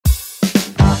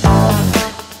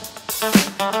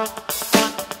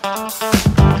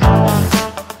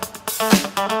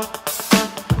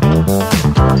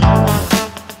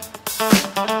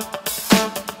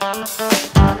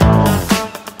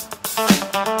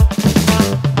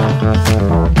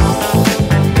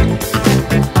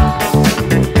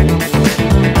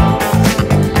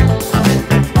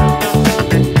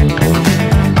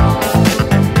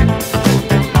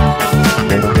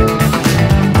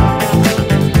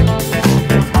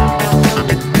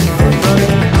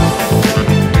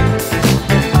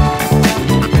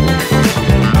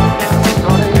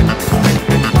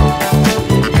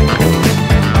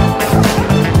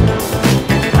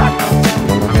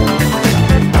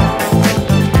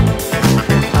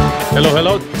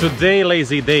Hello. Today,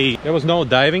 lazy day. There was no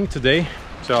diving today,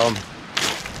 so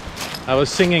I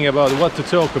was thinking about what to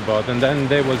talk about, and then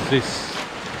there was this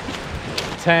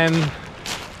 10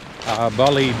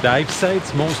 Bali dive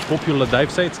sites, most popular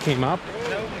dive sites came up,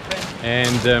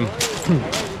 and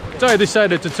so I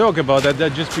decided to talk about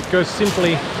that just because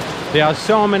simply there are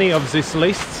so many of these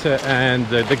lists, and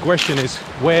the question is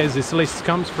where this list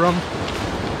comes from,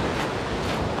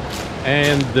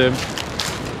 and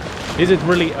is it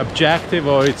really objective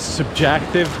or it's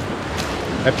subjective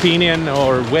opinion,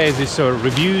 or where is this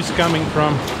reviews coming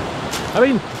from?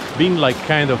 I've been like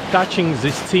kind of touching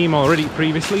this theme already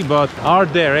previously, but are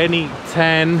there any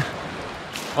 10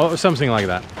 or something like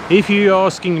that? If you're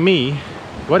asking me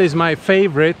what is my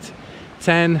favorite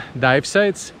 10 dive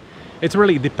sites, it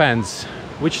really depends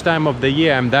which time of the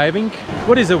year I'm diving,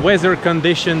 what is the weather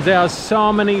condition. There are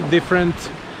so many different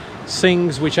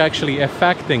things which actually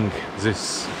affecting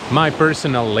this my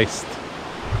personal list.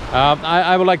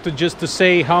 I would like to just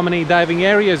say how many diving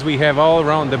areas we have all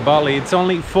around the Bali. It's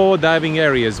only 4 diving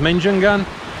areas: Menjangan,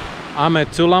 Amet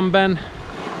Tulamben,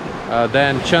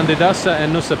 then Chandidasa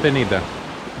and Nusa Penida.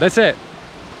 That's it,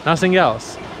 nothing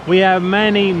else. We have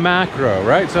many macro,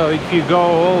 right? So if you go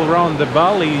all around the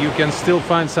Bali, you can still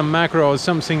find some macro or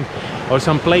something, or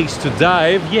some place to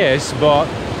dive, yes, but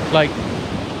like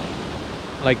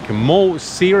more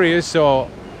serious or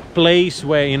place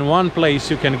where in one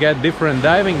place you can get different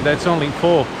diving, that's only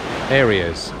 4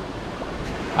 areas.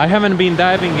 I haven't been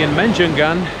diving in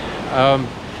Menjangan.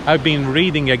 I've been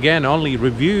reading again only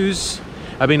reviews.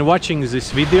 I've been watching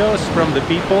these videos from the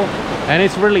people, and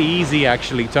it's really easy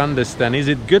actually to understand is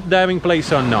it good diving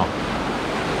place or not.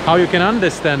 How you can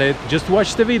understand it, just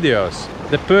watch the videos.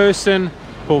 The person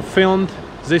who filmed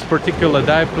this particular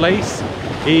dive place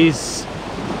is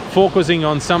focusing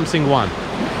on something one.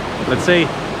 Let's say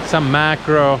some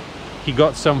macro. He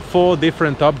got some 4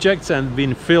 different objects and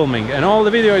been filming, and all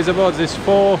the video is about these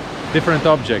 4 different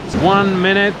objects. 1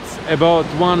 minute about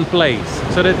one place.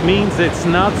 So that means it's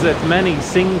not that many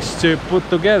things to put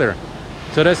together.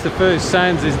 So that's the first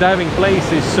sign this diving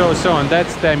place is so, and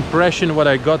that's the impression what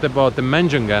I got about the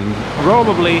Menjangan.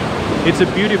 Probably it's a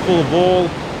beautiful wall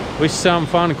with some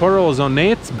fun corals on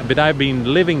it, but I've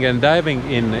been living and diving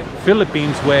in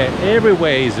Philippines where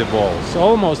everywhere is a walls.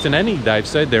 Almost in any dive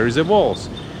site there is a walls.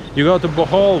 You go to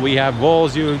Bohol, we have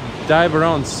walls. You dive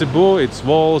around Cebu, it's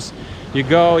walls. You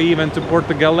go even to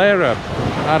Puerto Galera,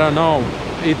 I don't know,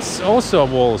 it's also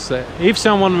walls. If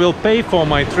someone will pay for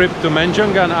my trip to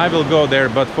Menjangan, I will go there,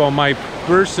 but for my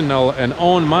personal and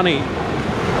own money,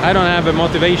 I don't have a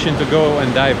motivation to go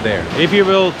and dive there. If you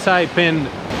will type in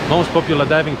most popular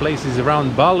diving places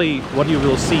around Bali, what you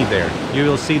will see there? You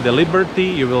will see the Liberty,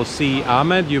 you will see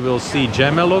Amed, you will see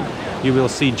Gemeluk, you will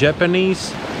see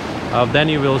Japanese, then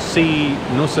you will see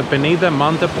Nusa Penida,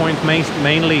 Manta Point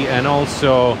mainly, and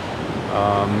also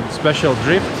Special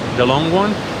Drift, the long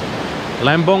one,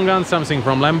 Lembongan, something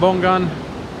from Lembongan,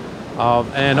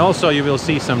 and also you will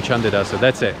see some Chandidasa.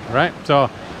 That's it, right? So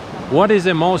what is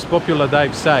the most popular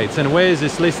dive sites, and where is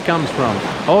this list comes from?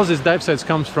 All these dive sites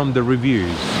comes from the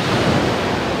reviews.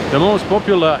 The most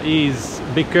popular is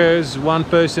because one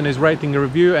person is writing a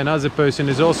review, another person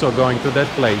is also going to that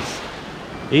place.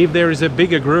 If there is a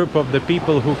bigger group of the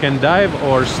people who can dive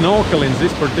or snorkel in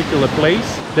this particular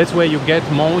place, that's where you get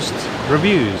most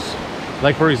reviews.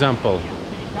 Like for example,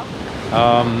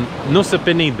 Nusa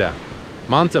Penida,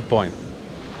 Manta Point.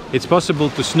 It's possible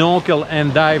to snorkel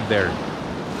and dive there.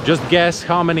 Just guess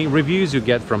how many reviews you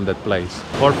get from that place.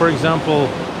 Or for example,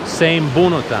 same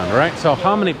Bunutan, right? So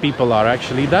how many people are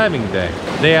actually diving there?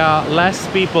 There are less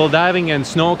people diving and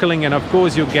snorkeling, and of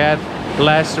course you get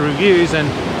less reviews.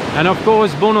 And of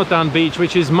course Bunutan Beach,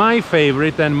 which is my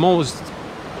favorite and most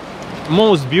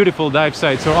beautiful dive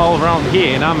sites are all around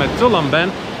here in Amet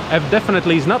Tulamben,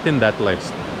 definitely is not in that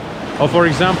list. Or for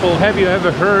example, have you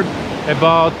ever heard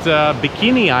about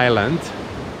Bikini Island,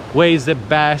 where is the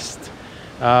best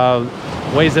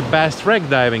wreck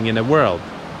diving in the world,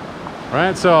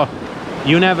 right? So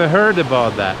you never heard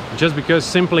about that just because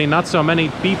simply not so many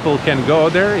people can go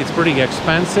there. It's pretty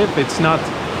expensive. It's not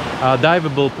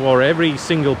diveable for every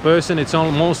single person. It's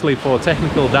mostly for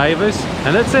technical divers,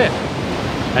 and that's it.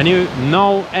 And you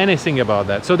know anything about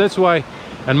that. So that's why,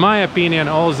 in my opinion,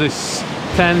 all these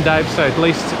 10 dive site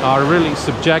lists are really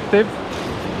subjective.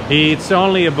 It's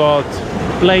only about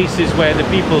places where the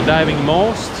people diving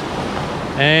most,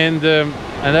 and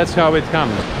that's how it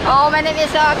comes. Oh, my name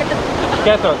is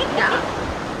Keto. Yeah.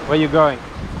 Where you going?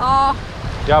 Oh,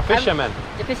 You're a fisherman.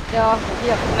 No,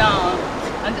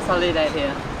 I'm just holiday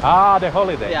here. Ah, the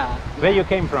holiday. Yeah. Where you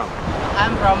came from?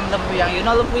 I'm from Lempuyang. You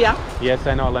know Lempuyang? Yes,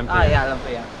 I know Lempuyang. Ah, yeah,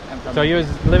 Lempuyang. I'm from So you was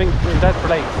living in that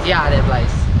place? Yeah, that place.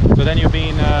 So then you've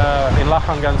been in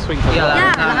Lahangan Suite as well?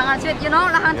 Yeah, Lahangan Suite. You know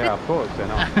Lahangan Suite? Yeah, of course, I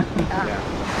know. Yeah.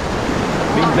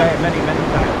 Been there many times.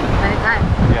 Many times.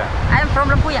 Yeah. I'm from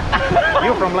Lempuyang.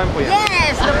 You're from Lempuyang?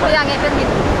 Yes, Lempuyang even with.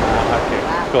 Okay,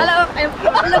 cool. Hello, I'm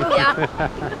from Lempuyang.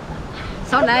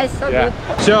 So nice, so good.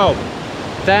 So,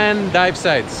 10 dive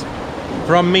sites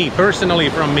from me, personally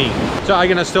from me. So I'm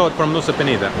gonna start from Nusa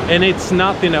Penida. And it's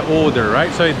not in an order,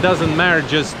 right? So it doesn't matter,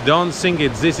 just don't think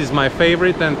it's this is my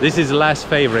favorite and this is last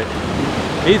favorite.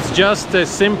 It's just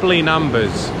simply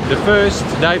numbers. The first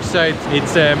dive site,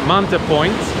 it's Manta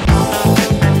Point.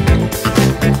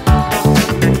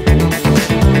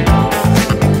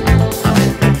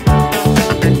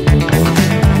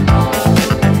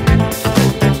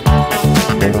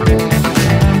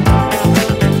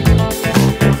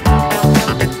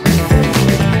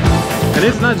 And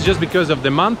it's not just because of the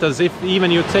mantas. If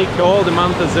even you take all the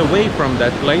mantas away from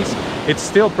that place, it's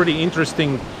still pretty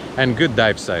interesting and good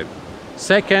dive site.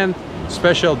 Second,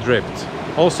 Special Drift.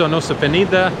 Also Nusa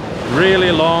Penida,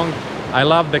 really long. I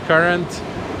love the current.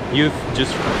 You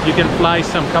can fly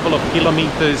some couple of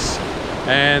kilometers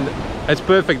and it's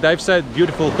perfect dive site,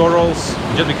 beautiful corals,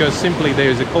 just because simply there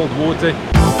is a cold water.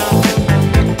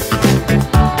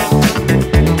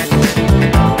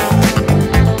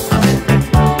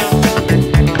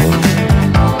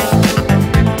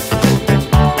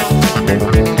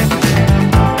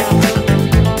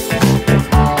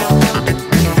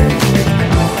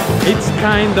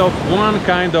 One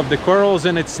kind of the corals,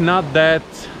 and it's not the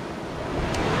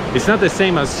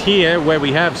same as here where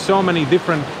we have so many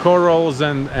different corals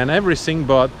and everything,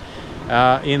 but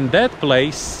in that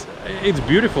place it's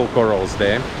beautiful corals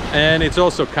there, and it's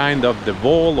also kind of the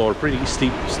wall or pretty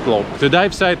steep slope. The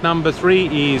dive site number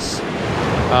 3 is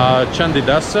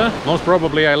Chandidasa. Most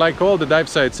probably I like all the dive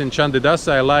sites in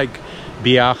Chandidasa. I like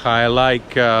Biaha, I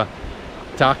like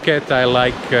Taket, I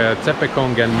like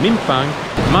Tsepekong and Mimpang.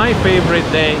 My favorite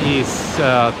there is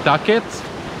Taket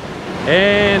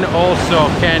and also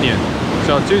Canyon.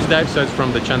 So 2 dive sites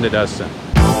from the Chandidasa.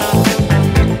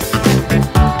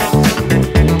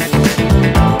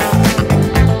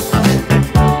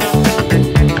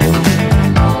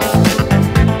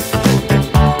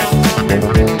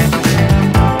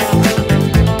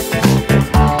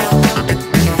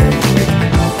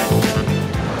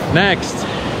 Next,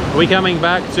 we're coming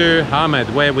back to Hamed,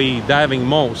 where we diving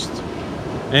most.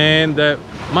 And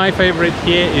my favorite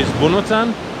here is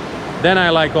Bunutan. Then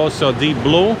I like also Deep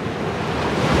Blue.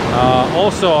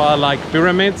 Also I like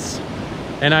Pyramids.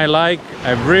 And I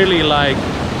really like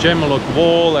Gemolok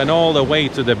Wall and all the way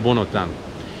to the Bunutan.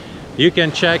 You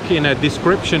can check in a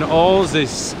description all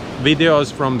these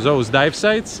videos from those dive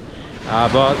sites.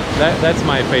 But that's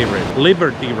my favorite.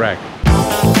 Liberty Wreck.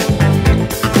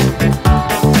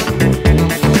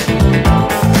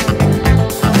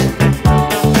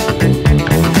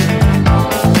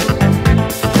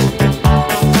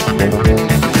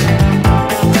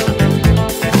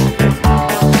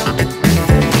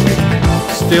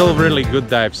 Still really good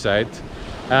dive site.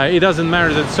 It doesn't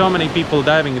matter that so many people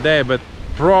diving there, but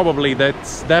probably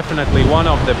that's definitely one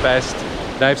of the best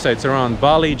dive sites around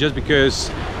Bali, just because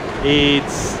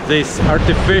it's this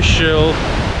artificial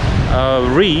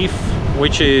reef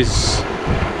which is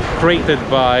created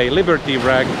by Liberty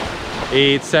Wreck.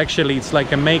 It's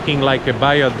like making like a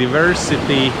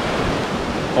biodiversity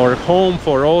or home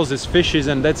for all these fishes,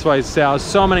 and that's why there are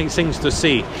so many things to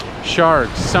see.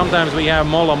 Sharks, sometimes we have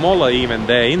mola even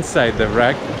there inside the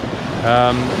wreck.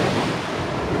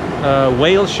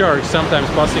 Whale sharks sometimes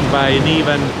passing by, and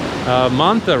even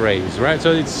manta rays, right?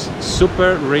 So it's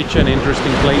super rich and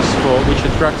interesting place which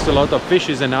attracts a lot of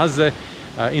fishes and other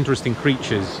interesting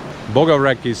creatures. Boga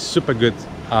Wreck is super good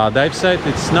dive site.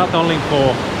 It's not only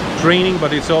for training,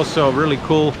 but it's also really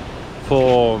cool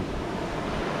for,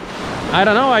 I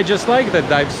don't know, I just like that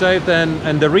dive site,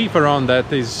 and the reef around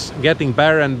that is getting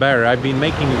better and better. I've been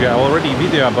making already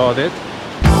video about it.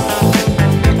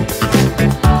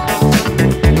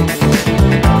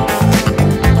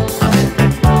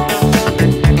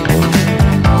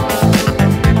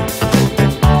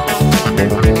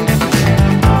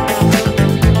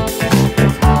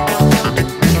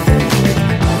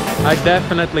 I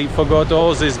definitely forgot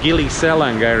all this Gili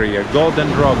Selang area, Golden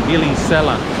Rock, Gili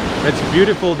Selang. It's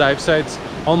beautiful dive sites,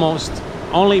 almost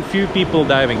only few people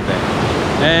diving there,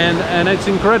 and it's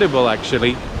incredible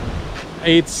actually.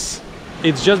 It's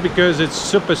just because it's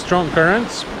super strong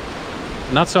currents,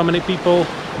 not so many people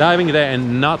diving there,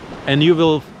 and you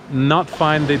will not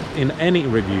find it in any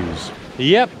reviews.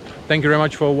 Yep, Thank you very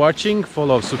much for watching.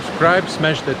 Follow, subscribe,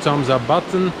 smash the thumbs up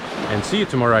button, and see you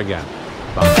tomorrow again.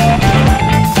 Bye.